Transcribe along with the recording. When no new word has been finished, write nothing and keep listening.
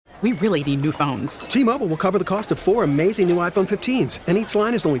We really need new phones. T-Mobile will cover the cost of 4 amazing new iPhone 15s, and each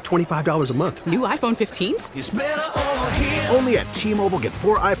line is only $25 a month. New iPhone 15s? It's better over here. Only at T-Mobile, get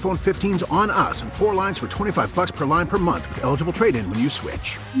 4 iPhone 15s on us and 4 lines for $25 per line per month with eligible trade-in when you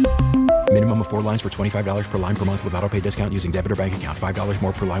switch. Minimum of 4 lines for $25 per line per month with autopay discount using debit or bank account. $5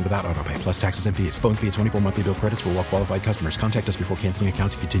 more per line without autopay, plus taxes and fees. Phone fee at 24 monthly bill credits for well-qualified customers. Contact us before canceling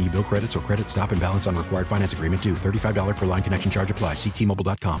account to continue bill credits or credit stop and balance on required finance agreement due. $35 per line connection charge applies. See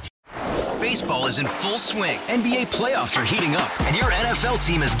T-Mobile.com. Baseball is in full swing. NBA playoffs are heating up, and your NFL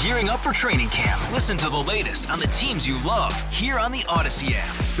team is gearing up for training camp. Listen to the latest on the teams you love here on the Odyssey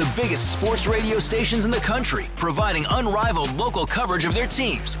app. The biggest sports radio stations in the country, providing unrivaled local coverage of their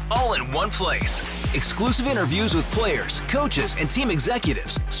teams, all in one place. Exclusive interviews with players, coaches, and team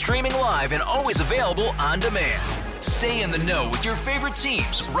executives, streaming live and always available on demand. Stay in the know with your favorite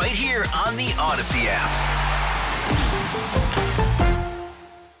teams right here on the Odyssey app.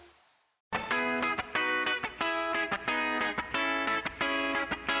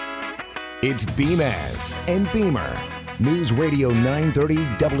 It's Beamaz and Beamer. News Radio 930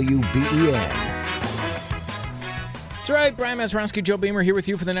 WBEN. That's right. Brian Mazurowski, Joe Beamer here with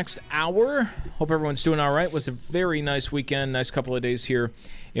you for the next hour. Hope everyone's doing all right. It was a very nice weekend, nice couple of days here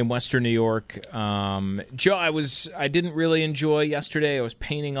in Western New York. Joe, I didn't really enjoy yesterday. I was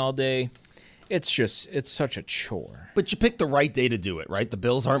painting all day. It's such a chore. But you picked the right day to do it, right? The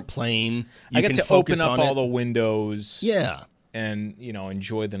Bills aren't playing. I get to open up all the windows. Yeah. And,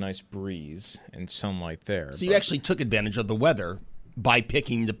 enjoy the nice breeze and sunlight there. So you actually took advantage of the weather by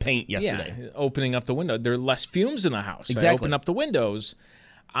picking the paint yesterday. Yeah, opening up the window. There are less fumes in the house. Exactly. I open up the windows.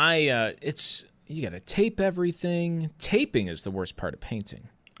 You got to tape everything. Taping is the worst part of painting.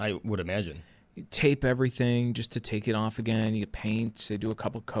 I would imagine. You tape everything just to take it off again. You paint. I do a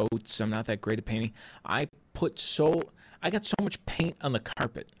couple coats. I'm not that great at painting. I got so much paint on the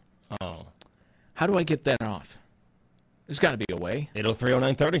carpet. Oh. How do I get that off? There's got to be a way.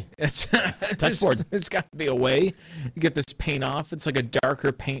 803-0930. Text board. There's got to be a way to get this paint off. It's like a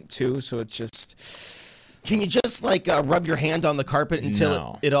darker paint, too, so it's just... Can you just, rub your hand on the carpet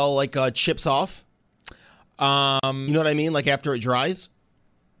until it all, chips off? You know what I mean? Like, after it dries?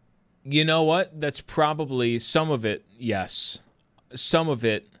 You know what? That's probably some of it, yes. Some of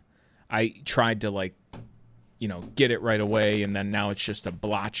it, I tried to, get it right away, and then now it's just a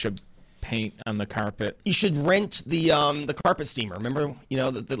blotch of paint on the carpet. You should rent the carpet steamer. Remember,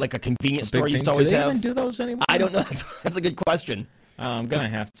 like a convenience store used to always have. Do they have. even do those anymore? I don't know. That's a good question. I'm gonna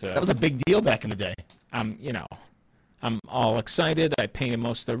have to. That was a big deal back in the day. I'm all excited. I painted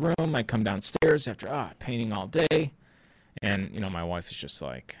most of the room. I come downstairs after painting all day, and my wife is just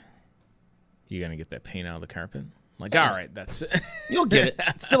like, "You gonna get that paint out of the carpet?" I'm like, all right, that's it. You'll get it.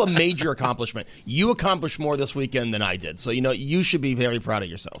 It's still a major accomplishment. You accomplished more this weekend than I did. So, you should be very proud of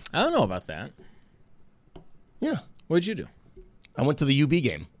yourself. I don't know about that. Yeah. What did you do? I went to the UB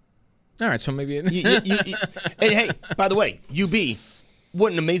game. All right, so maybe... And hey, by the way, UB,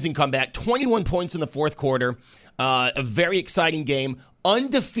 what an amazing comeback. 21 points in the fourth quarter. A very exciting game.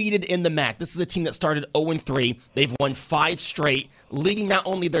 Undefeated in the MAC. This is a team that started 0-3. They've won 5 straight, leading not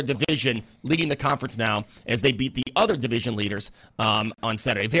only their division, leading the conference now as they beat the other division leaders on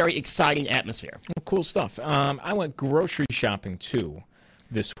Saturday. Very exciting atmosphere. Well, cool stuff. I went grocery shopping, too,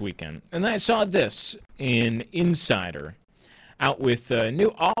 this weekend. And I saw this in Insider out with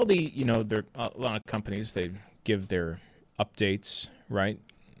new Aldi. There are a lot of companies, they give their updates, right,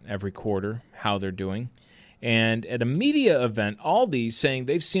 every quarter, how they're doing. And at a media event, Aldi saying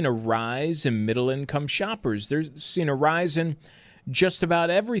they've seen a rise in middle-income shoppers. They've seen a rise in just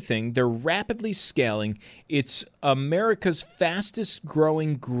about everything. They're rapidly scaling. It's America's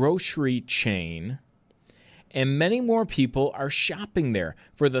fastest-growing grocery chain, and many more people are shopping there.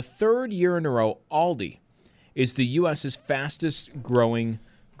 For the third year in a row, Aldi is the U.S.'s fastest-growing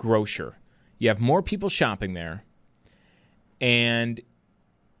grocer. You have more people shopping there, and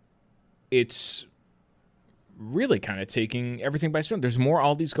it's really kind of taking everything by storm. There's more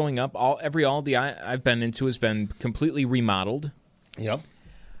Aldis going up. Every Aldi I've been into has been completely remodeled. Yep.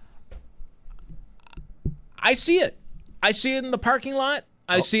 I see it. I see it in the parking lot.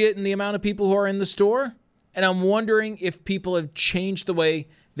 I see it in the amount of people who are in the store. And I'm wondering if people have changed the way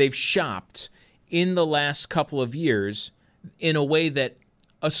they've shopped in the last couple of years in a way that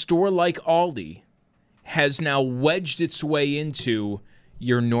a store like Aldi has now wedged its way into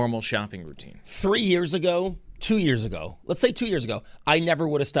your normal shopping routine. 2 years ago, let's say 2 years ago, I never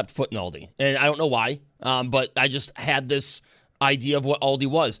would have stepped foot in Aldi. And I don't know why, but I just had this idea of what Aldi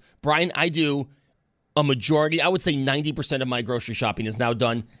was. Brian, I do a majority, I would say 90% of my grocery shopping is now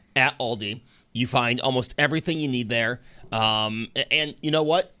done at Aldi. You find almost everything you need there. And you know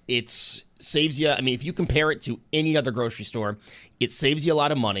what? It saves you. I mean, if you compare it to any other grocery store, it saves you a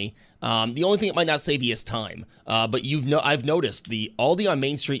lot of money. The only thing it might not save you is time. But I've noticed the Aldi on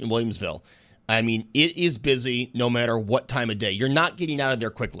Main Street in Williamsville. I mean, it is busy no matter what time of day. You're not getting out of there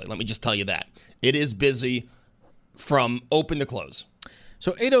quickly. Let me just tell you that. It is busy from open to close.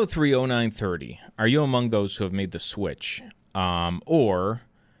 So 803-0930, are you among those who have made the switch? Or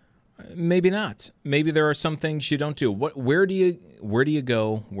maybe not. Maybe there are some things you don't do. Where do you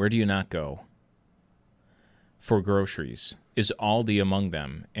go? Where do you not go for groceries? Is Aldi among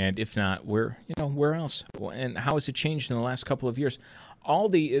them? And if not, where else? And how has it changed in the last couple of years?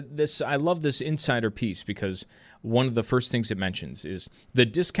 Aldi, I love this insider piece because one of the first things it mentions is the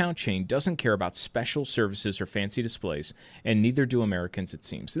discount chain doesn't care about special services or fancy displays, and neither do Americans, it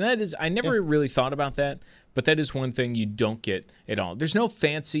seems. And that is, I never really thought about that, but that is one thing you don't get at all. There's no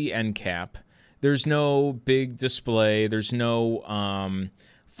fancy end cap. There's no big display. There's no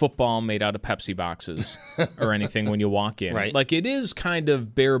football made out of Pepsi boxes or anything when you walk in. Right. Like, it is kind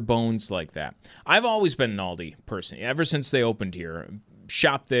of bare bones like that. I've always been an Aldi person, ever since they opened here.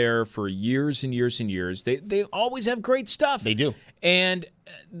 Shopped there for years and years and years. They always have great stuff. They do. And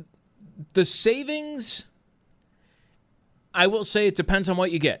the savings, I will say it depends on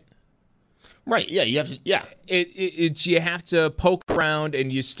what you get. Right, yeah, you have to, yeah. You have to poke around,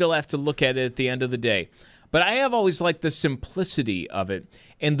 and you still have to look at it at the end of the day. But I have always liked the simplicity of it.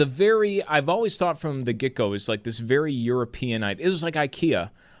 And I've always thought from the get-go is like this very European idea. It was like IKEA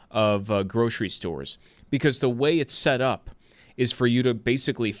of grocery stores, because the way it's set up is for you to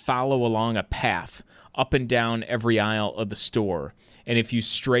basically follow along a path up and down every aisle of the store. And if you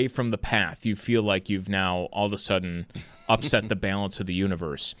stray from the path, you feel like you've now all of a sudden upset the balance of the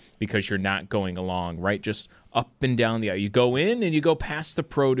universe because you're not going along, right? Just up and down the aisle. You go in and you go past the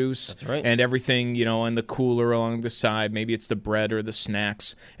produce. That's right. And everything, in the cooler along the side. Maybe it's the bread or the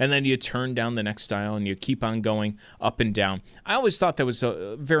snacks. And then you turn down the next aisle and you keep on going up and down. I always thought that was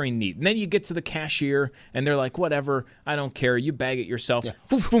very neat. And then you get to the cashier and they're like, whatever, I don't care. You bag it yourself. Yeah.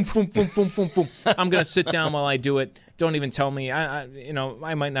 Boom, boom, boom, boom, boom, boom, boom. I'm going to sit down while I do it. Don't even tell me. I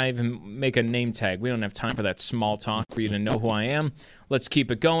might not even make a name tag. We don't have time for that small talk for you to know who I am. Let's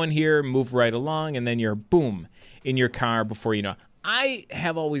keep it going here, move right along, and then you're, boom, in your car before you know. I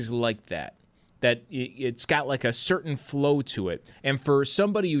have always liked that it's got like a certain flow to it. And for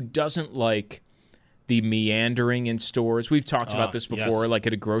somebody who doesn't like the meandering in stores, we've talked about this before, yes. like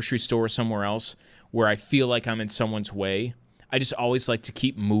at a grocery store or somewhere else, where I feel like I'm in someone's way. I just always like to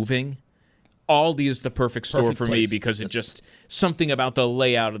keep moving. Aldi is the perfect store for me because it just, something about the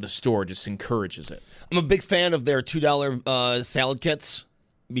layout of the store just encourages it. I'm a big fan of their $2 salad kits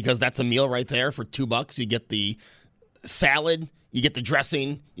because that's a meal right there for $2. You get the salad, you get the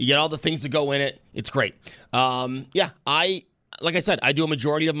dressing, you get all the things that go in it. It's great. Like I said, I do a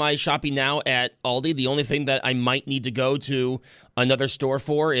majority of my shopping now at Aldi. The only thing that I might need to go to another store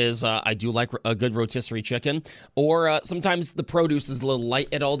for is I do like a good rotisserie chicken, or sometimes the produce is a little light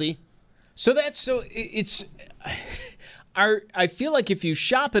at Aldi. I feel like if you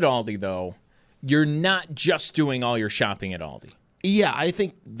shop at Aldi, though, you're not just doing all your shopping at Aldi. Yeah, I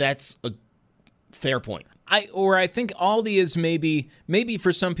think that's a fair point. I think Aldi is maybe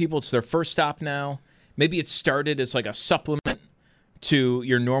for some people it's their first stop now. Maybe it started as like a supplement to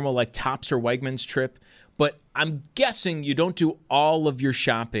your normal like Tops or Wegmans trip. But I'm guessing you don't do all of your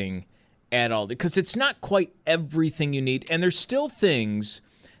shopping at Aldi because it's not quite everything you need. And there's still things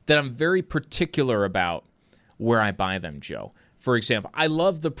that I'm very particular about where I buy them, Joe. For example, I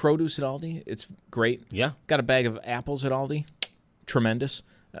love the produce at Aldi. It's great. Yeah. Got a bag of apples at Aldi. Tremendous.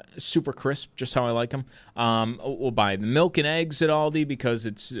 Super crisp, just how I like them. We'll buy the milk and eggs at Aldi because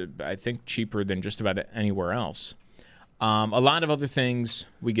it's, I think, cheaper than just about anywhere else. A lot of other things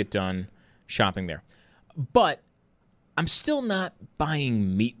we get done shopping there. But I'm still not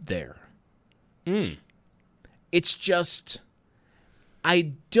buying meat there. It's just...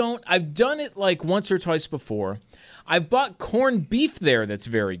 I've done it like once or twice before. I've bought corned beef there that's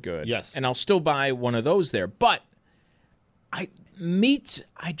very good. Yes. And I'll still buy one of those there. But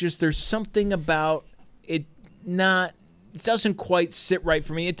there's something about it it doesn't quite sit right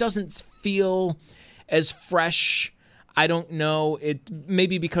for me. It doesn't feel as fresh. I don't know. It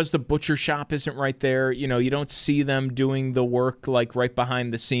maybe because the butcher shop isn't right there. You don't see them doing the work like right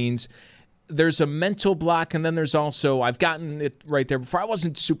behind the scenes. There's a mental block, and then there's also, I've gotten it right there before. I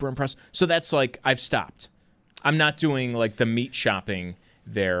wasn't super impressed. So that's like, I've stopped. I'm not doing like the meat shopping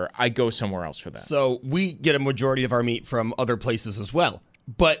there. I go somewhere else for that. So we get a majority of our meat from other places as well.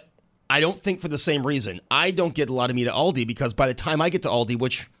 But I don't think for the same reason. I don't get a lot of meat at Aldi because by the time I get to Aldi,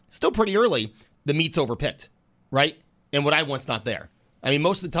 which is still pretty early, the meat's overpicked, right? And what I want's not there. I mean,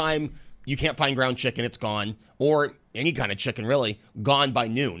 most of the time, you can't find ground chicken, it's gone, or any kind of chicken, really, gone by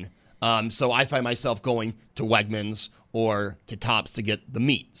noon. So I find myself going to Wegmans or to Tops to get the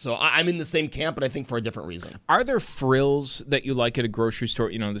meat. So I'm in the same camp, but I think for a different reason. Are there frills that you like at a grocery store?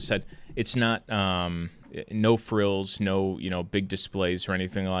 You know, they said it's not no frills, no big displays or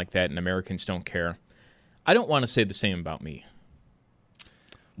anything like that, and Americans don't care. I don't want to say the same about me.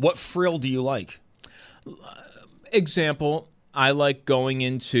 What frill do you like? Example, I like going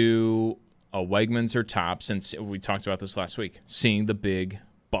into a Wegmans or Tops, and we talked about this last week, seeing the big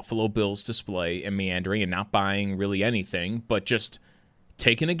Buffalo Bills display and meandering and not buying really anything, but just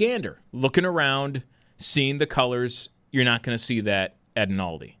taking a gander, looking around, seeing the colors. You're not going to see that at an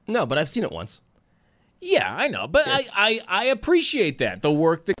Aldi. No, but I've seen it once. Yeah, I know, but I appreciate that, the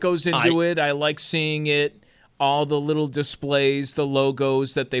work that goes into it. I like seeing it, all the little displays, the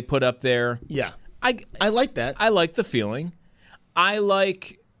logos that they put up there. Yeah, I like that. I like the feeling. I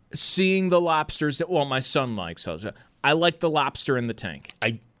like seeing the lobsters that, well, my son likes those. I like the lobster in the tank.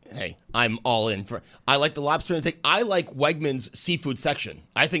 I'm all in for. I like the lobster in the tank. I like Wegmans seafood section.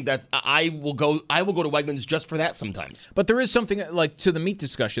 I think that's. I will go to Wegmans just for that sometimes. But there is something like to the meat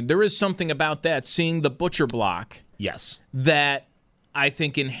discussion. There is something about that, seeing the butcher block. Yes. That I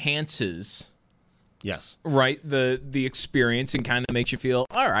think enhances. Yes. Right, the experience and kind of makes you feel,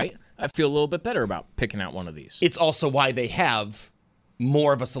 all right, I feel a little bit better about picking out one of these. It's also why they have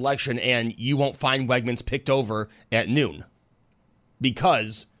more of a selection, and you won't find Wegmans picked over at noon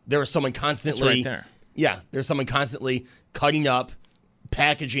because there is someone constantly. It's right there. Yeah, there's someone constantly cutting up,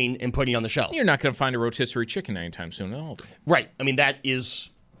 packaging, and putting on the shelf. You're not going to find a rotisserie chicken anytime soon at all. Right. I mean, that is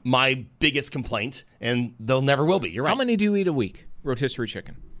my biggest complaint, and they'll never will be. You're right. How many do you eat a week, rotisserie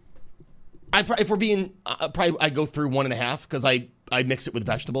chicken? If we're being, I go through 1.5 because I mix it with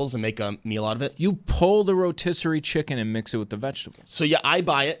vegetables and make a meal out of it. You pull the rotisserie chicken and mix it with the vegetables. So yeah, I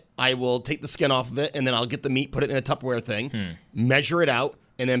buy it. I will take the skin off of it, and then I'll get the meat, put it in a Tupperware thing, measure it out,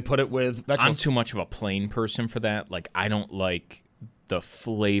 and then put it with vegetables. I'm too much of a plain person for that. Like, I don't like the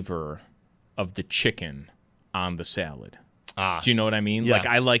flavor of the chicken on the salad. Do you know what I mean? Yeah. Like,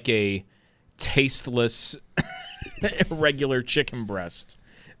 I like a tasteless regular chicken breast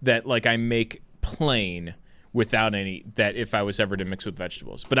that, like, I make plain without any, that if I was ever to mix with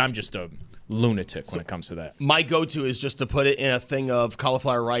vegetables. But I'm just a lunatic when it comes to that. My go-to is just to put it in a thing of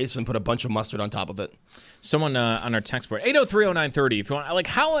cauliflower rice and put a bunch of mustard on top of it. Someone on our text board, 8030930, if you want, like,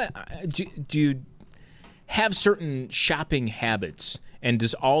 how do you have certain shopping habits, and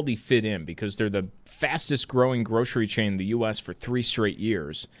does Aldi fit in? Because they're the fastest growing grocery chain in the U.S. for 3 straight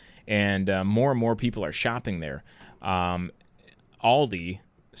years, and more and more people are shopping there. Aldi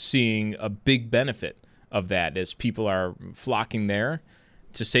seeing a big benefit of that as people are flocking there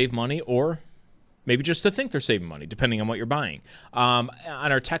to save money, or maybe just to think they're saving money, depending on what you're buying. On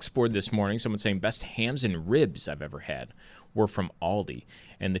our text board this morning, someone saying best hams and ribs I've ever had were from Aldi,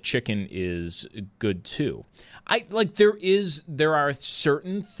 and the chicken is good too. There are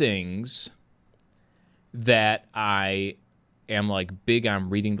certain things that I am like big on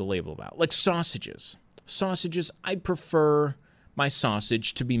reading the label about, like sausages. Sausages, I prefer my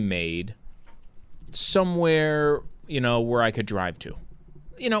sausage to be made somewhere, where I could drive to.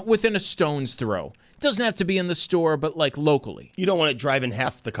 Within a stone's throw. It doesn't have to be in the store, but like locally. You don't want it driving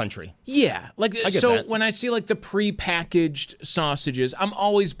half the country. Yeah. Like, I get so that. when I see like the pre-packaged sausages, I'm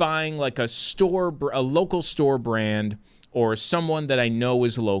always buying like a local store brand or someone that I know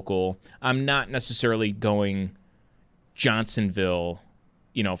is local. I'm not necessarily going Johnsonville,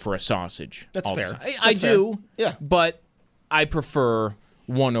 for a sausage. That's all fair. the time. That's I fair. do. Yeah. But I prefer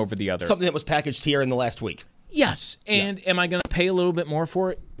one over the other. Something that was packaged here in the last week. Yes. And am I going to pay a little bit more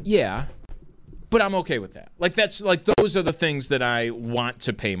for it? Yeah. But I'm okay with that. Like, that's like, those are the things that I want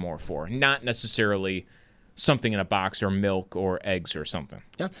to pay more for, not necessarily something in a box or milk or eggs or something.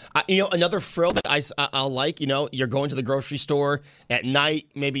 Yeah. Another frill that I'll like, you're going to the grocery store at night,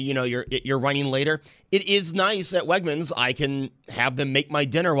 maybe, you're running later. It is nice at Wegmans. I can have them make my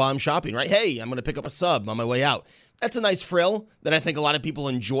dinner while I'm shopping, right? Hey, I'm going to pick up a sub on my way out. That's a nice frill that I think a lot of people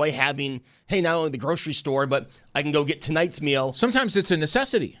enjoy having. Hey, not only the grocery store, but I can go get tonight's meal. Sometimes it's a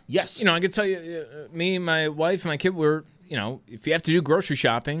necessity. Yes. I can tell you, me, my wife, and my kid, if you have to do grocery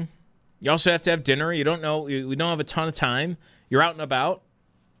shopping, you also have to have dinner. We don't have a ton of time. You're out and about.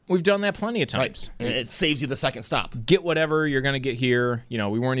 We've done that plenty of times. Right. And it saves you the second stop. Get whatever you're going to get here. We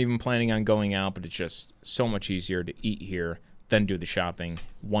weren't even planning on going out, but it's just so much easier to eat here than do the shopping.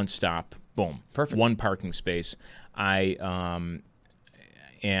 One stop, boom. Perfect. One parking space. I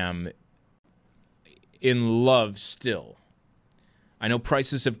am in love still. I know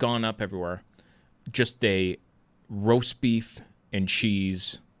prices have gone up everywhere. Just a roast beef and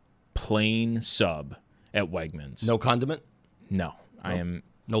cheese plain sub at Wegmans. No condiment? No. I am...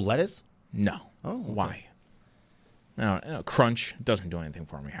 No lettuce? No. Oh, okay. Why? No, crunch doesn't do anything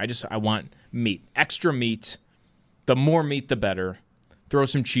for me. I want meat. Extra meat. The more meat, the better. Throw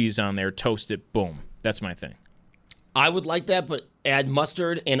some cheese on there, toast it, boom. That's my thing. I would like that, but add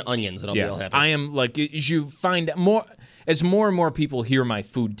mustard and onions, and I'll be all happy. I am like, as you find more, as more and more people hear my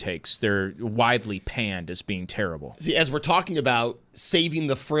food takes, they're widely panned as being terrible. See, as we're talking about saving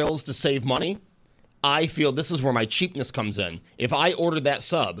the frills to save money, I feel this is where my cheapness comes in. If I ordered that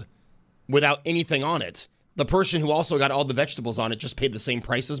sub without anything on it, the person who also got all the vegetables on it just paid the same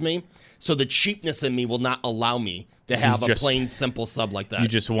price as me. So the cheapness in me will not allow me to have a plain, simple sub like that. You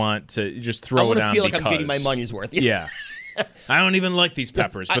just want to just throw it on. I want to feel like I'm getting my money's worth. Yeah. I don't even like these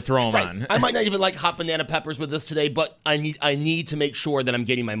peppers, but throw them on. I might not even like hot banana peppers with this today, but I need to make sure that I'm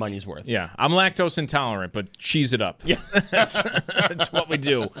getting my money's worth. Yeah, I'm lactose intolerant, but cheese it up. Yeah, that's what we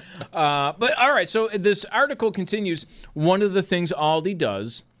do. But all right, so this article continues. One of the things Aldi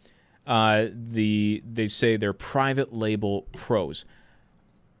does, they say they're private label pros.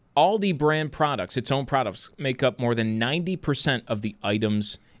 Aldi brand products, its own products, make up more than 90% of the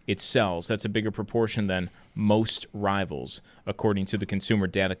items it sells. That's a bigger proportion than most rivals, according to the consumer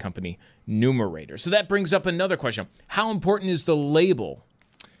data company Numerator. So that brings up another question. How important is the label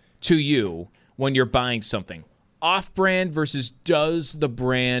to you when you're buying something? Off-brand versus does the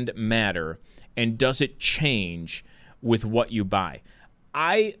brand matter, and does it change with what you buy?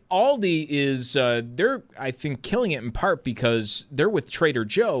 Aldi is, they're, I think, killing it in part because they're with Trader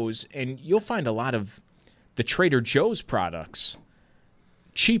Joe's, and you'll find a lot of the Trader Joe's products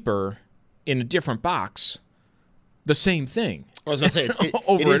cheaper in a different box, the same thing. I was going to say,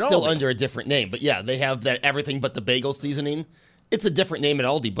 it is still under a different name. But yeah, they have that everything but the bagel seasoning. It's a different name at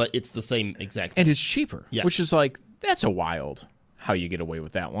Aldi, but it's the same exact thing. And it's cheaper, yes. Which is like, that's a wild how you get away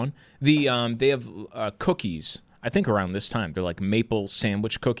with that one. They have cookies, I think around this time. They're like maple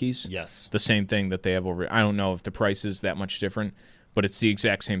sandwich cookies. Yes. The same thing that they have over, I don't know if the price is that much different, but it's the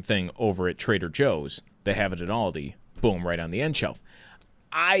exact same thing over at Trader Joe's. They have it at Aldi. Boom, right on the end shelf.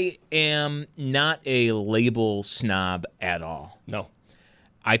 I am not a label snob at all. No.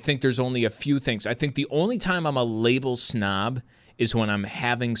 I think there's only a few things. I think the only time I'm a label snob is when I'm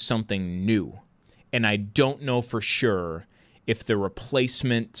having something new, and I don't know for sure if the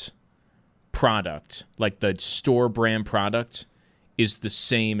replacement product, like the store brand product, is the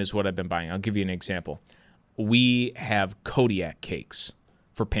same as what I've been buying. I'll give you an example. We have Kodiak cakes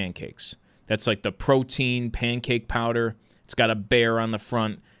for pancakes. That's like the protein pancake powder. It's got a bear on the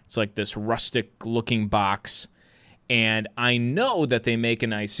front. It's like this rustic-looking box. And I know that they make,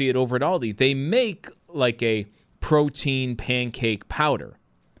 and I see it over at Aldi, they make like a protein pancake powder.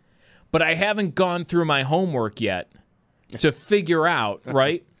 But I haven't gone through my homework yet to figure out,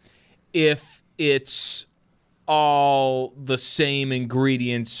 right, if it's all the same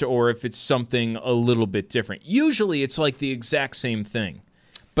ingredients or if it's something a little bit different. Usually it's like the exact same thing.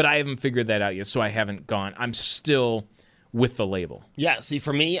 But I haven't figured that out yet, so I haven't gone. I'm still with the label. Yeah, see,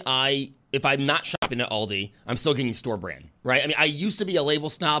 for me, if I'm not shopping at Aldi, I'm still getting store brand, right? I mean, I used to be a label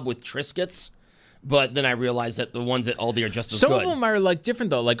snob with Triscuits, but then I realized that the ones at Aldi are just as good. Some of them are like different,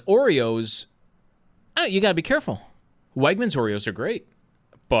 though. Like Oreos, you got to be careful. Wegmans Oreos are great,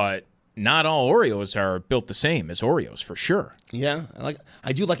 but not all Oreos are built the same as Oreos, for sure. Yeah,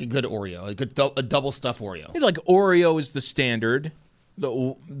 I do like a good Oreo, a double stuff Oreo. Like Oreo is the standard.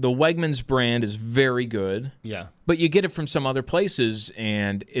 The Wegmans brand is very good. Yeah. But you get it from some other places,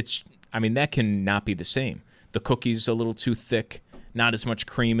 and that can not be the same. The cookie's a little too thick, not as much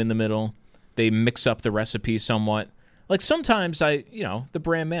cream in the middle. They mix up the recipe somewhat. Like sometimes the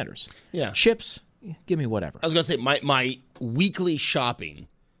brand matters. Yeah. Chips, give me whatever. I was going to say, my weekly shopping,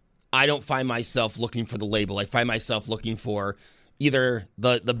 I don't find myself looking for the label. I find myself looking for either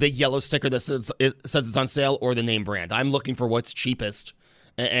the big yellow sticker that says it's on sale or the name brand. I'm looking for what's cheapest.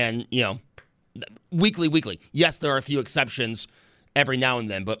 And weekly. Yes, there are a few exceptions every now and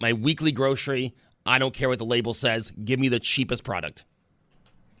then, but my weekly grocery, I don't care what the label says. Give me the cheapest product.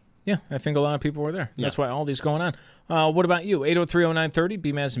 Yeah, I think a lot of people were there. Yeah. That's why all these going on. What about you? 803-0930,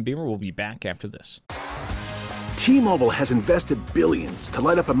 BMAS and Beamer will be back after this. T-Mobile has invested billions to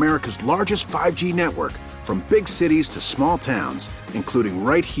light up America's largest 5G network, from big cities to small towns, including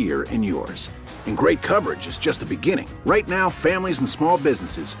right here in yours. And great coverage is just the beginning. Right now, families and small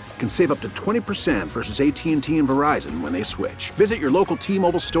businesses can save up to 20% versus AT&T and Verizon when they switch. Visit your local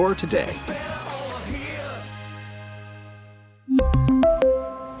T-Mobile store today.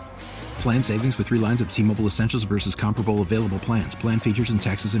 Plan savings with 3 lines of T-Mobile Essentials versus comparable available plans. Plan features and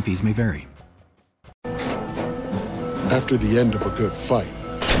taxes and fees may vary. After the end of a good fight,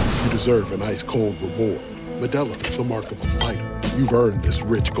 you deserve an ice-cold reward. Modelo is the mark of a fighter. You've earned this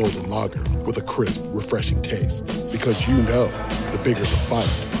rich golden lager with a crisp, refreshing taste. Because you know, the bigger the fight,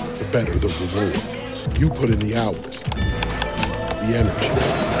 the better the reward. You put in the hours, the energy,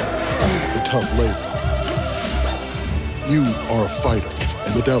 the tough labor. You are a fighter,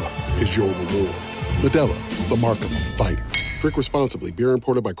 and Modelo is your reward. Modelo, the mark of a fighter. Drink responsibly. Beer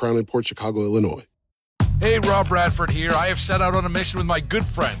imported by Crown Imports, Chicago, Illinois. Hey, Rob Bradford here. I have set out on a mission with my good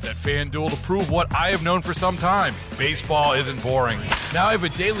friends at FanDuel to prove what I have known for some time. Baseball isn't boring. Now I have a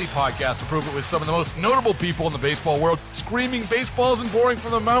daily podcast to prove it with some of the most notable people in the baseball world, screaming baseball isn't boring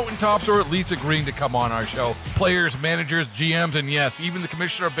from the mountaintops, or at least agreeing to come on our show. Players, managers, GMs, and yes, even the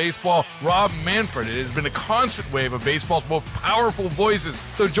commissioner of baseball, Rob Manfred. It has been a constant wave of baseball's most powerful voices.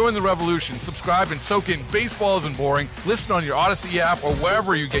 So join the revolution. Subscribe and soak in Baseball Isn't Boring. Listen on your Odyssey app or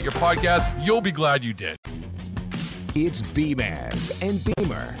wherever you get your podcasts. You'll be glad you did. It's Beamaz and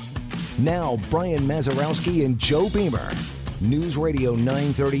Beamer. Now, Brian Mazurowski and Joe Beamer. News Radio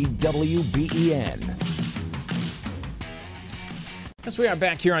 930 WBEN. Yes, we are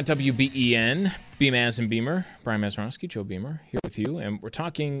back here on WBEN. Beamaz and Beamer. Brian Mazurowski, Joe Beamer here with you. And we're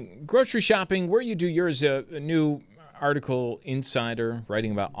talking grocery shopping. Where you do yours, a new article, Insider,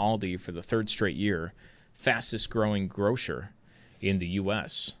 writing about Aldi for the third straight year. Fastest growing grocer in the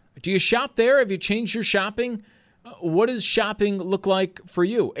U.S. Do you shop there? Have you changed your shopping? What does shopping look like for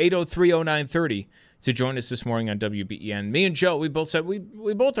you? 8030930 to join us this morning on WBEN. Me and Joe, we both said we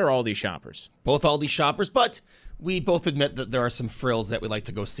both are Aldi shoppers. Both Aldi shoppers, but we both admit that there are some frills that we like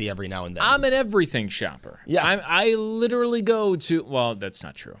to go see every now and then. I'm an everything shopper. Yeah. I literally go to, well, that's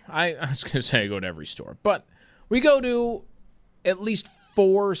not true. I was going to say I go to every store. But we go to at least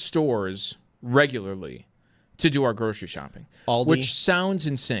 4 stores regularly to do our grocery shopping. Aldi, which sounds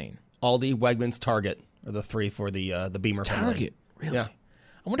insane. Aldi, Wegmans, Target are the 3 for the Beamer family. Target, really? Yeah.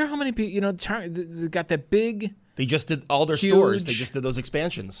 I wonder how many people, they got that big. They just did all their stores. They just did those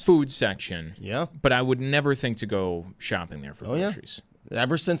expansions. Food section. Yeah. But I would never think to go shopping there for groceries. Yeah.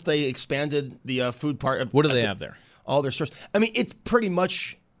 Ever since they expanded the food part of what do they have there? All their stores. I mean, it's pretty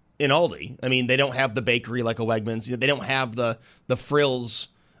much in Aldi. I mean, they don't have the bakery like a Wegmans. They don't have the frills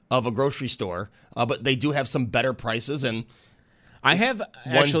of a grocery store, but they do have some better prices, and I have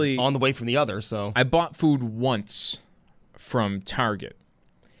actually on the way from the other. So I bought food once from Target,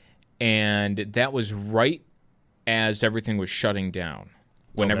 and that was right as everything was shutting down.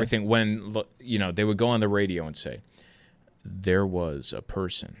 When they would go on the radio and say, there was a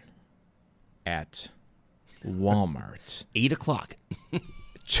person at Walmart 8:00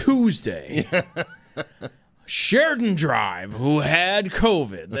 Tuesday, Sheridan Drive, who had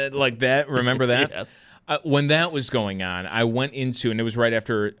COVID. Like that. Remember that? Yes. When that was going on, I went into, and it was right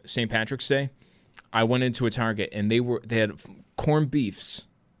after St. Patrick's Day, I went into a Target, and they had corned beefs,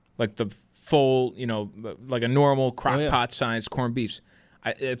 like the full, like a normal crock pot size corned beefs.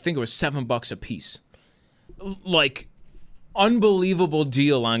 I think it was $7 a piece. Like, unbelievable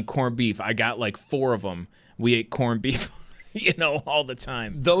deal on corned beef. I got like 4 of them. We ate corned beef, all the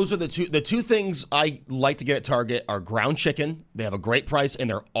time. Those are the two things I like to get at Target are ground chicken. They have a great price, and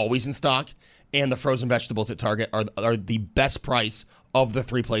they're always in stock. And the frozen vegetables at Target are the best price of the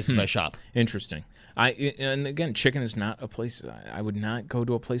 3 places I shop. Interesting. And again, chicken is not a place. I would not go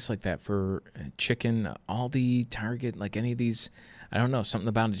to a place like that for chicken. Aldi, Target, like any of these. I don't know. Something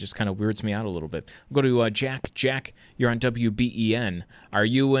about it just kind of weirds me out a little bit. We'll go to Jack. Jack, you're on WBEN. Are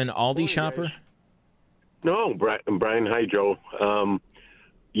you an Aldi shopper? Guys. No, Brian. Hi, Joe.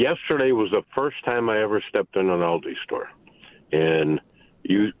 Yesterday was the first time I ever stepped in an Aldi store, and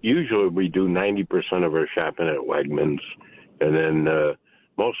usually we do 90% of our shopping at Wegmans, and then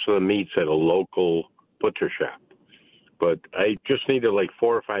most of the meat's at a local butcher shop. But I just needed like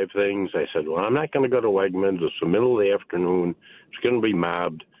 4 or 5 things. I said, well, I'm not going to go to Wegmans. It's the middle of the afternoon. It's going to be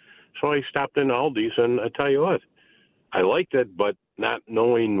mobbed. So I stopped in Aldi's, and I tell you what, I liked it, but not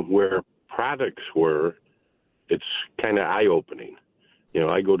knowing where products were, it's kind of eye-opening.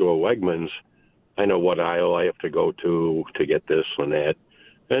 I go to a Wegmans, I know what aisle I have to go to get this and that.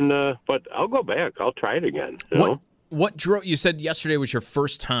 And but I'll go back. I'll try it again. What drove you? Said yesterday was your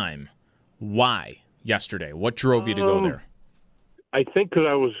first time. Why yesterday? What drove you to go there? I think because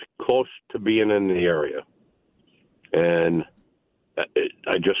I was close to being in the area, and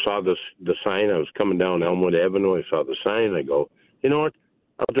I just saw the sign. I was coming down Elmwood Avenue. I saw the sign. I go, you know what?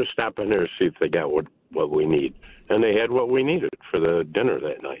 I'll just stop in there and see if they got what we need. And they had what we needed for the dinner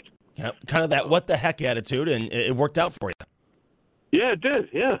that night. Yeah, kind of that what the heck attitude, and it worked out for you. Yeah, it did.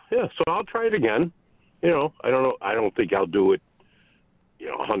 Yeah. So I'll try it again. I don't know. I don't think I'll do it,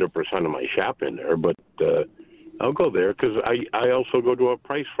 100% of my shopping there, but I'll go there because I also go to a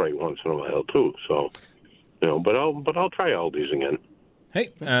Price Right once in a while too. So, but I'll try Aldi's again.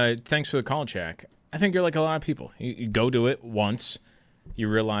 Hey, thanks for the call, Jack. I think you're like a lot of people. You go to it once, you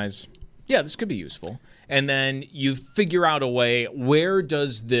realize, yeah, this could be useful, and then you figure out a way. Where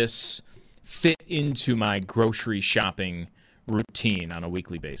does this fit into my grocery shopping routine on a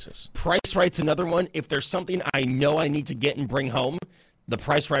weekly basis? Price Right's another one. If there's something I know I need to get and bring home, the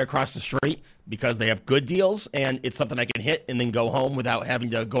Price Right across the street, because they have good deals and it's something I can hit and then go home without having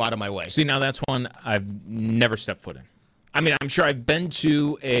to go out of my way. See, now that's one I've never stepped foot in. I mean, I'm sure I've been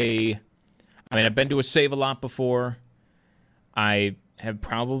to a Save-A-Lot before. I have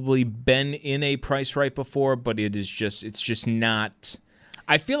probably been in a Price Right before, but it's just not.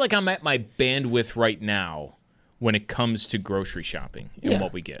 I feel like I'm at my bandwidth right now when it comes to grocery shopping and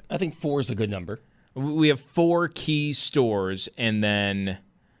what we get. I think 4 is a good number. We have 4 key stores and then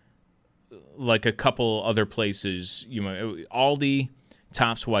like a couple other places, Aldi,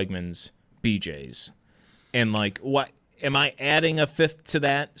 Tops, Wegmans, BJ's. And like, what am I adding a 5th to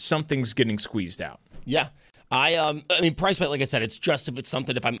that? Something's getting squeezed out. Yeah. I mean, Price Right, like I said, it's just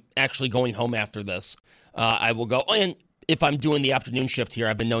if I'm actually going home after this, I will go. And if I'm doing the afternoon shift here,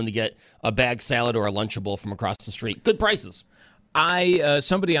 I've been known to get a bag salad or a Lunchable from across the street. Good prices.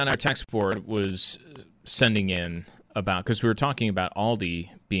 Somebody on our text board was sending in about, because we were talking about Aldi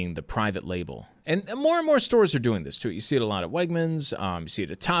being the private label. And more stores are doing this, too. You see it a lot at Wegmans. You see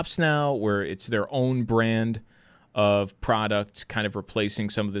it at Tops now, where it's their own brand of product, kind of replacing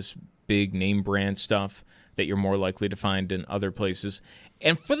some of this big name brand stuff that you're more likely to find in other places.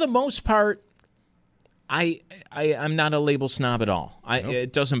 And for the most part, I'm not a label snob at all.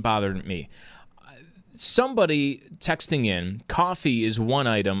 It doesn't bother me. Somebody texting in, coffee is one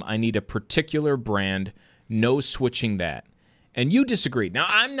item. I need a particular brand. No switching that. And you disagreed. Now,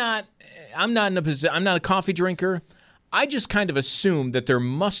 I'm not a coffee drinker. I just kind of assume that there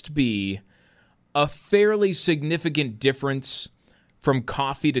must be a fairly significant difference from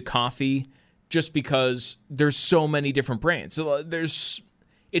coffee to coffee just because there's so many different brands. So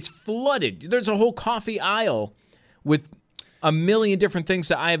it's flooded. There's a whole coffee aisle with a million different things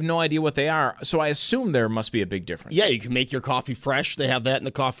that I have no idea what they are. So I assume there must be a big difference. Yeah, you can make your coffee fresh. They have that in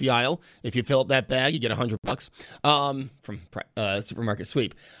the coffee aisle. If you fill up that bag, you get $100 from Supermarket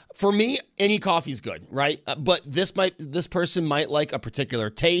Sweep. For me, any coffee is good, right? But this person might like a particular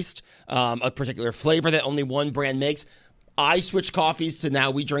taste, a particular flavor that only one brand makes. I switch coffees to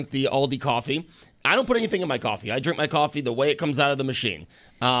now we drink the Aldi coffee. I don't put anything in my coffee. I drink my coffee the way it comes out of the machine.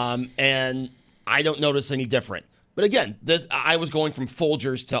 And I don't notice any different. But again, I was going from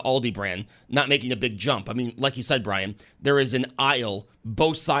Folgers to Aldi brand, not making a big jump. I mean, like you said, Brian, there is an aisle,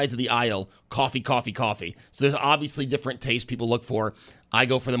 both sides of the aisle, coffee. So there's obviously different tastes people look for. I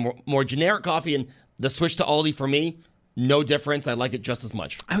go for the more generic coffee, and the switch to Aldi for me, no difference. I like it just as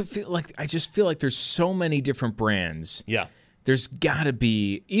much. I just feel like there's so many different brands. Yeah. There's got to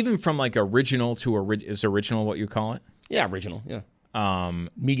be, even from like original to is original what you call it? Yeah, original, yeah.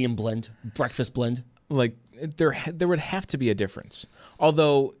 Medium blend, breakfast blend. Like, there would have to be a difference.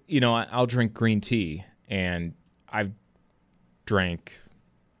 Although, I'll drink green tea, and I've drank,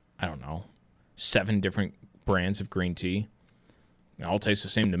 7 different brands of green tea. They all taste the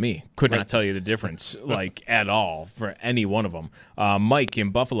same to me. Could not tell you the difference, at all, for any one of them. Mike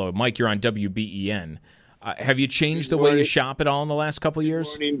in Buffalo. Mike, you're on WBEN. Have you changed the way you shop at all in the last couple of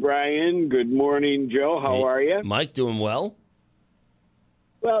years? Good morning, Brian. Good morning, Joe. How are you? Mike, doing well.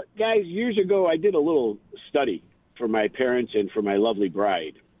 Well, guys, years ago, I did a little study for my parents and for my lovely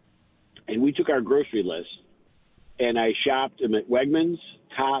bride. And we took our grocery list, and I shopped them at Wegmans,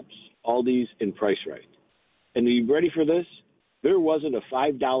 Tops, Aldi's, and Price Right. And are you ready for this? There wasn't a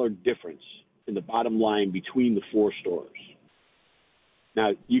 $5 difference in the bottom line between the 4 stores.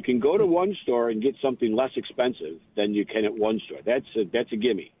 Now, you can go to one store and get something less expensive than you can at one store. That's a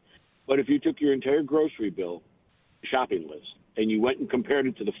gimme. But if you took your entire grocery bill, shopping list, and you went and compared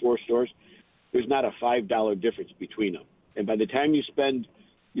it to the 4 stores, there's not a $5 difference between them. And by the time you spend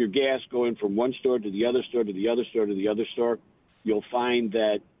your gas going from one store to the other store to the other store to the other store, you'll find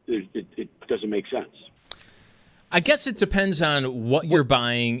that it doesn't make sense. I guess it depends on what you're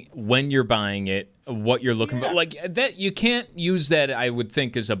buying, when you're buying it, what you're looking for. Like that, you can't use that, I would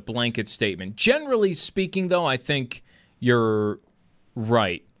think, as a blanket statement. Generally speaking, though, I think you're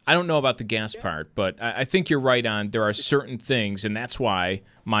right. I don't know about the gas part, but I think you're right on there are certain things, and that's why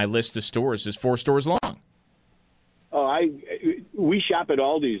my list of stores is 4 stores long. Oh, we shop at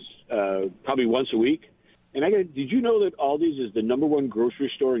Aldi's probably once a week. And did you know that Aldi's is the #1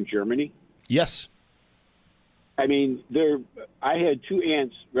 grocery store in Germany? Yes. I mean, I had 2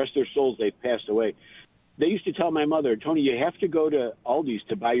 aunts, rest their souls, they passed away. they used to tell my mother, Tony, you have to go to Aldi's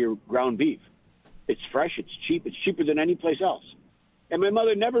to buy your ground beef. It's fresh, it's cheap, it's cheaper than any place else. And my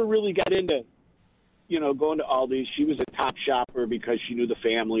mother never really got into, going to Aldi's. She was a top shopper because she knew the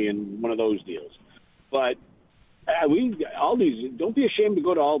family and one of those deals. But Aldi's, don't be ashamed to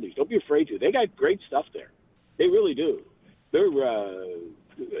go to Aldi's. Don't be afraid to. They got great stuff there. They really do. They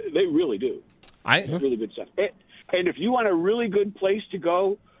really do. It's really good stuff. And if you want a really good place to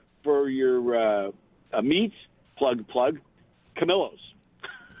go for your meats, plug, Camillo's.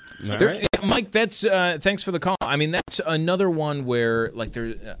 Right. Mike, that's thanks for the call. I mean, that's another one where like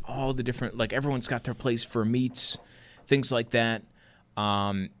there's all the different, like everyone's got their place for meats, things like that.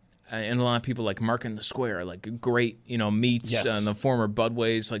 And a lot of people like Mark in the Square, like great, meats. Yes. The former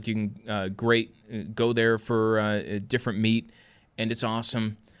Budways, like you can go there for a different meat, and it's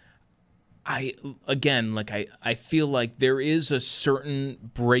awesome. I feel like there is a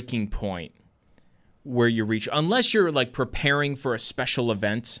certain breaking point where you reach, unless you're like preparing for a special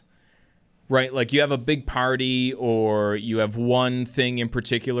event, right? Like you have a big party or you have one thing in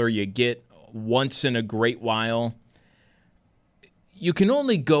particular you get once in a great while. You can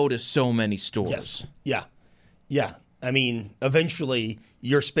only go to so many stores. Yes. Yeah. I mean, eventually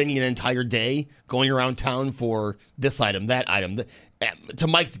you're spending an entire day going around town for this item, that item. To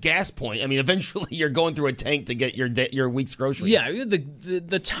Mike's gas point, I mean, eventually you're going through a tank to get your week's groceries. Yeah,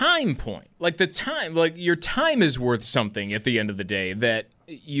 the time point. Like your time is worth something at the end of the day that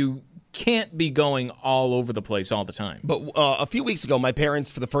you can't be going all over the place all the time. But a few weeks ago, my parents,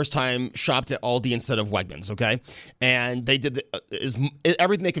 for the first time, shopped at Aldi instead of Wegmans, okay? And they did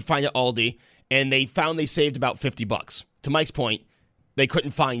everything they could find at Aldi, and they found they saved about $50. To Mike's point, they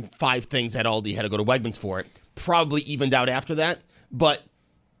couldn't find 5 things at Aldi, had to go to Wegmans for it. Probably evened out after that, but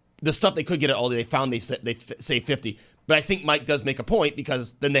the stuff they could get at Aldi, they found they saved $50. But I think Mike does make a point,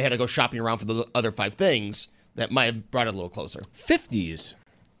 because then they had to go shopping around for the other 5 things that might have brought it a little closer. 50s.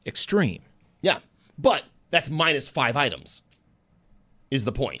 Extreme. Yeah, but that's minus 5 items is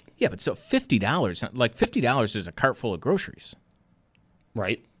the point. Yeah, but so $50, like $50 is a cart full of groceries.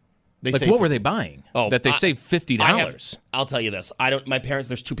 Right. What were they buying? That they saved $50? I'll tell you this. My parents,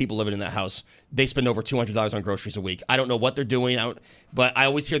 there's 2 people living in that house. They spend over $200 on groceries a week. I don't know what they're doing, but I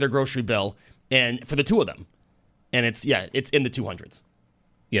always hear their grocery bill, and for the 2 of them. And it's in the 200s.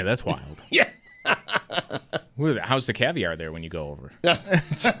 Yeah, that's wild. Yeah. How's the caviar there when you go over?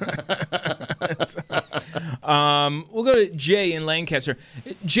 We'll go to Jay in Lancaster.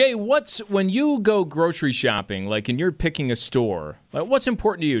 Jay, when you go grocery shopping, like, and you're picking a store, like, what's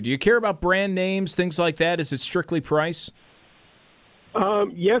important to you? Do you care about brand names, things like that? Is it strictly price?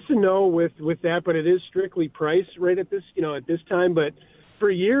 Yes and no with that, but it is strictly price right at this time. But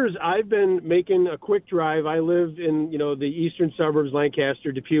for years, I've been making a quick drive. I live in the eastern suburbs,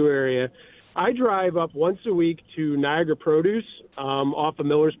 Lancaster, Depew area. I drive up once a week to Niagara Produce off of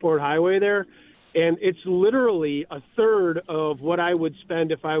Millersport Highway there, and it's literally a third of what I would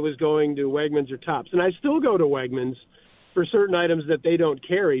spend if I was going to Wegmans or Tops. And I still go to Wegmans for certain items that they don't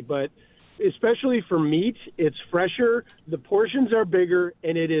carry, but especially for meat, it's fresher, the portions are bigger,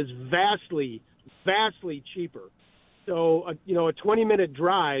 and it is vastly, vastly cheaper. So, a 20-minute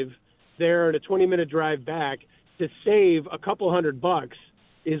drive there and a 20-minute drive back to save a couple $100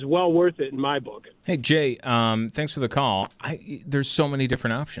 is well worth it in my book. Hey, Jay, thanks for the call. There's so many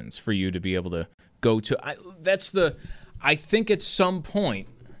different options for you to be able to go to. I think at some point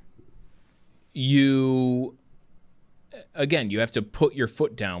you have to put your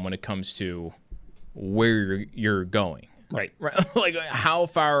foot down when it comes to where you're going. Right. Like, how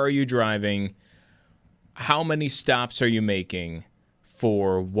far are you driving? How many stops are you making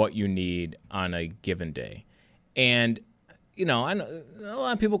for what you need on a given day? And I know a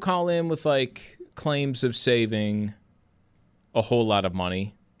lot of people call in with like claims of saving a whole lot of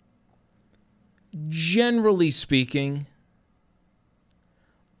money. Generally speaking,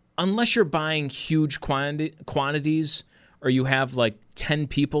 unless you're buying huge quantities or you have like 10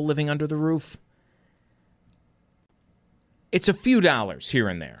 people living under the roof, it's a few dollars here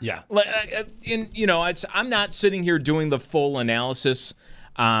and there. Yeah. I'm not sitting here doing the full analysis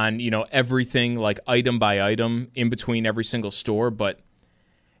on, everything like item by item in between every single store. But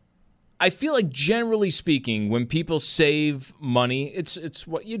I feel like generally speaking, when people save money, it's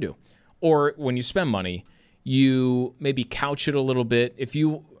what you do. Or when you spend money, you maybe couch it a little bit. If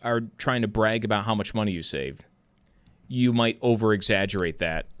you are trying to brag about how much money you saved, you might over-exaggerate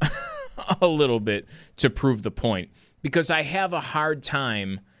that a little bit to prove the point. Because I have a hard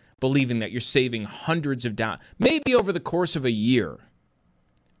time believing that you're saving hundreds of dollars, maybe over the course of a year.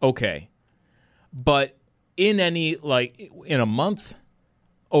 Okay. But in a month,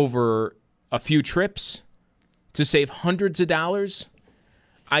 over a few trips, to save hundreds of dollars,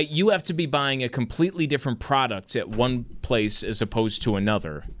 you have to be buying a completely different product at one place as opposed to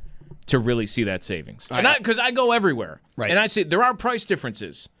another to really see that savings. Because I go everywhere. Right. And I see there are price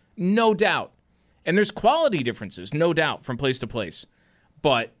differences, no doubt. And there's quality differences, no doubt, from place to place.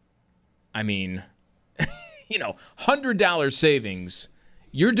 But, I mean, $100 savings,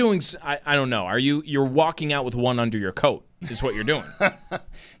 you're doing, I don't know, you're walking out with one under your coat is what you're doing.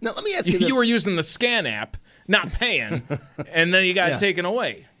 Now, let me ask you this. You were using the scan app, not paying, and then you got it taken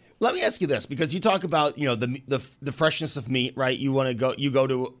away. Let me ask you this, because you talk about the freshness of meat, right? You go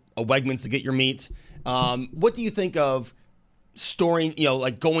to a Wegmans to get your meat. What do you think of storing,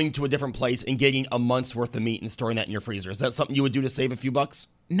 like going to a different place and getting a month's worth of meat and storing that in your freezer? Is that something you would do to save a few bucks?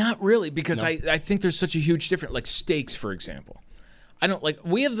 Not really, because No. I think there's such a huge difference. Like steaks, for example. I don't like.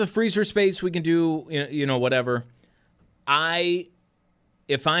 We have the freezer space. We can do whatever.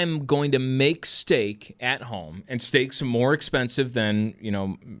 If I'm going to make steak at home, and steak's more expensive than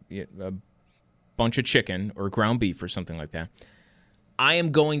a bunch of chicken or ground beef or something like that, I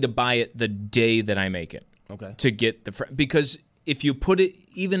am going to buy it the day that I make it. Okay. To get because if you put it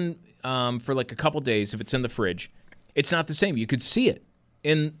even for like a couple days, if it's in the fridge, it's not the same. You could see it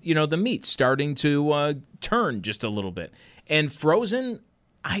in the meat starting to turn just a little bit. And frozen,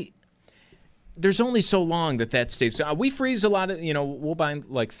 there's only so long that stays. We freeze a lot of, we'll buy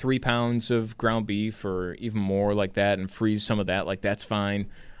like 3 pounds of ground beef or even more like that and freeze some of that. Like that's fine.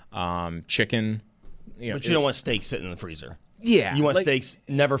 Chicken. But you don't want steaks sitting in the freezer. Yeah. You want steaks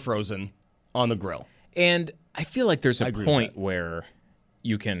never frozen on the grill. And I feel like there's a point where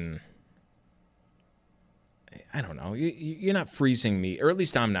you can, I don't know, you're not freezing meat, or at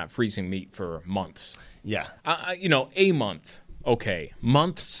least I'm not freezing meat for months. Yeah. A month, okay.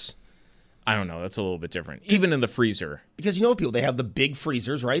 Months, I don't know, that's a little bit different. Even in the freezer. Because people, they have the big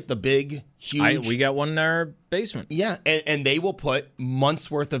freezers, right? The big, huge. We got one in our basement. Yeah, and they will put months'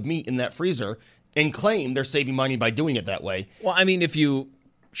 worth of meat in that freezer and claim they're saving money by doing it that way. Well, I mean, if you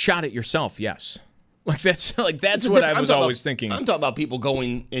shot it yourself, yes. That's what I was always thinking. I'm talking about people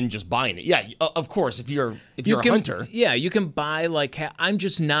going and just buying it. Yeah, of course. If you're a hunter, yeah, you can buy I'm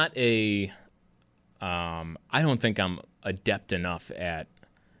just not a. I don't think I'm adept enough at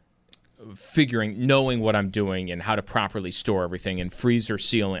knowing what I'm doing and how to properly store everything and freezer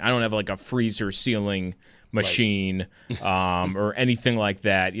sealing. I don't have like a freezer sealing machine or anything like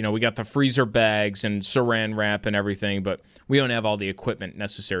that. We got the freezer bags and saran wrap and everything, but we don't have all the equipment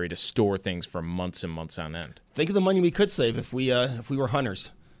necessary to store things for months and months on end. Think of the money we could save if we were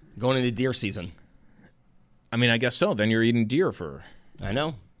hunters going into deer season. I mean, I guess so. Then you're eating deer I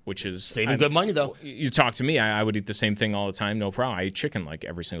know. Which is saving good money, though. You talk to me, I would eat the same thing all the time, no problem. I eat chicken like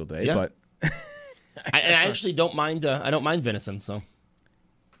every single day, but I actually don't mind. I don't mind venison. So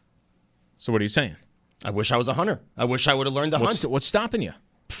what are you saying? I wish I was a hunter. I wish I would have learned to hunt. What's stopping you?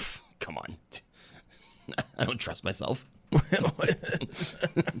 Come on. I don't trust myself.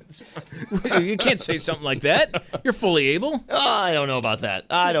 You can't say something like that. You're fully able. I don't know about that.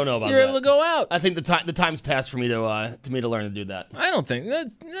 You're able to go out. I think the time's passed for me to learn to do that. I don't think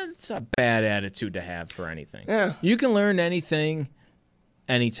that's a bad attitude to have for anything. Yeah. You can learn anything,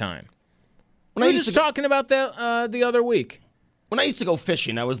 anytime. We were just talking about that the other week. When I used to go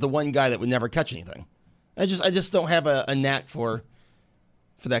fishing, I was the one guy that would never catch anything. I just don't have a knack for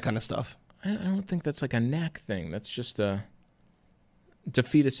that kind of stuff. I don't think that's like a knack thing. That's just a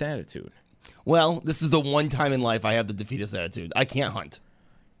defeatist attitude. Well, this is the one time in life I have the defeatist attitude. I can't hunt.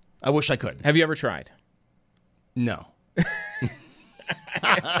 I wish I could. Have you ever tried? No.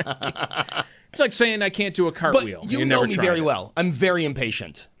 It's like saying I can't do a cartwheel. But you know me very well. I'm very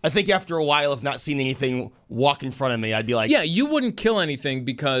impatient. I think after a while of not seeing anything walk in front of me, I'd be like... Yeah, you wouldn't kill anything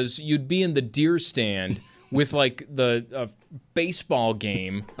because you'd be in the deer stand with like the baseball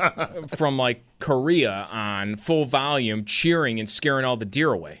game from like Korea on full volume, cheering and scaring all the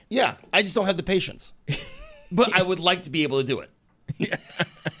deer away. Yeah, I just don't have the patience. But I would like to be able to do it. Yeah.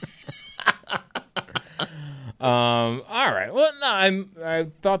 All right. Well, no, I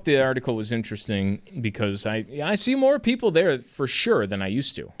thought the article was interesting because I see more people there for sure than I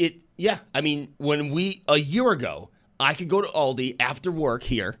used to. Yeah. I mean, a year ago, I could go to Aldi after work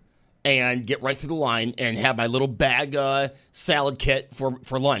here and get right through the line and have my little bag salad kit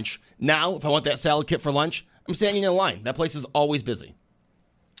for lunch. Now, if I want that salad kit for lunch, I'm standing in a line. That place is always busy.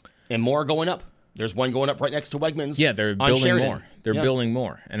 And more are going up. There's one going up right next to Wegmans. Yeah, they're building more. They're building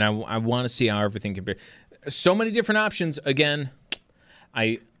more. And I want to see how everything compares. So many different options. Again,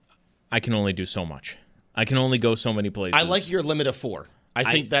 I can only do so much. I can only go so many places. I like your limit of 4. I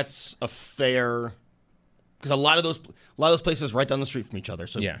think that's a fair, because a lot of those places are right down the street from each other.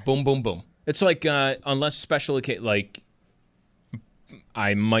 So boom, boom, boom. It's like unless special occasion, like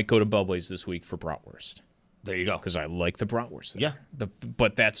I might go to Bubbley's this week for bratwurst. There you go. Because I like the bratwurst there. Yeah.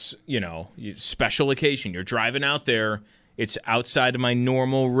 But that's, special occasion. You're driving out there. It's outside of my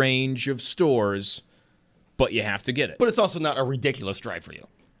normal range of stores, but you have to get it. But it's also not a ridiculous drive for you.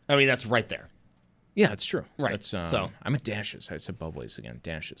 I mean, that's right there. Yeah, it's true. Right. That's, so I'm at Dashes. I said Bubbley's again.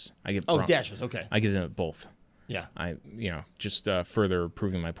 Dashes. I get Dashes. Okay. I get in at both. Yeah. Just further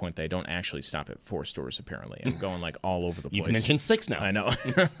proving my point that I don't actually stop at 4 stores, apparently. I'm going, all over the place. You've mentioned 6 now. I know.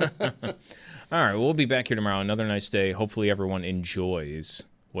 All right, we'll be back here tomorrow. Another nice day. Hopefully everyone enjoys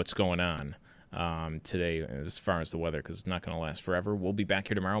what's going on today as far as the weather, because it's not going to last forever. We'll be back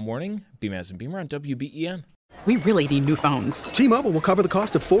here tomorrow morning. Beamaz and Beamer on WBEN. We really need new phones. T-Mobile will cover the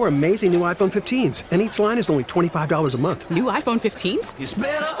cost of 4 amazing new iPhone 15s, and each line is only $25 a month. New iPhone 15s? It's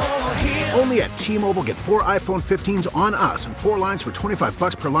better over here. Only at T-Mobile, get 4 iPhone 15s on us and 4 lines for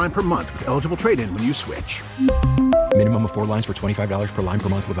 $25 per line per month with eligible trade-in when you switch. Minimum of 4 lines for $25 per line per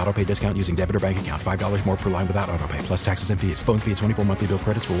month with autopay discount using debit or bank account. $5 more per line without autopay, plus taxes and fees. Phone fee at 24 monthly bill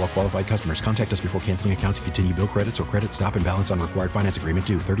credits for well-qualified customers. Contact us before canceling account to continue bill credits or credit stop and balance on required finance agreement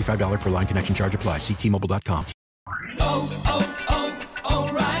due. $35 per line connection charge applies. See T-Mobile.com.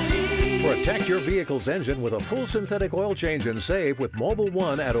 O'Reilly. Protect your vehicle's engine with a full synthetic oil change and save with Mobil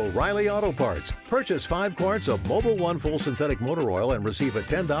 1 at O'Reilly Auto Parts. Purchase 5 quarts of Mobil 1 full synthetic motor oil and receive a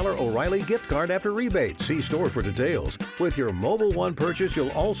 $10 O'Reilly gift card after rebate. See store for details. With your Mobil 1 purchase,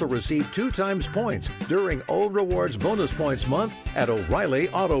 you'll also receive 2 times points during O Rewards Bonus Points Month at O'Reilly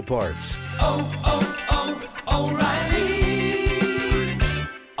Auto Parts. O'Reilly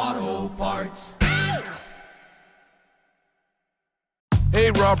Auto Parts. Hey,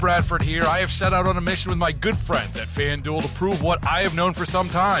 Rob Bradford here. I have set out on a mission with my good friends at FanDuel to prove what I have known for some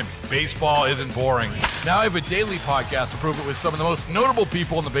time. Baseball isn't boring. Now I have a daily podcast to prove it with some of the most notable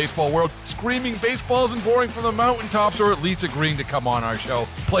people in the baseball world, screaming baseball isn't boring from the mountaintops, or at least agreeing to come on our show.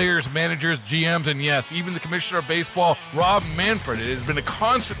 Players, managers, GMs, and yes, even the commissioner of baseball, Rob Manfred. It has been a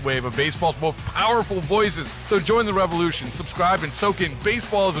constant wave of baseball's most powerful voices. So join the revolution. Subscribe and soak in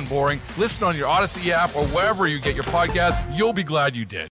Baseball Isn't Boring. Listen on your Odyssey app or wherever you get your podcasts. You'll be glad you did.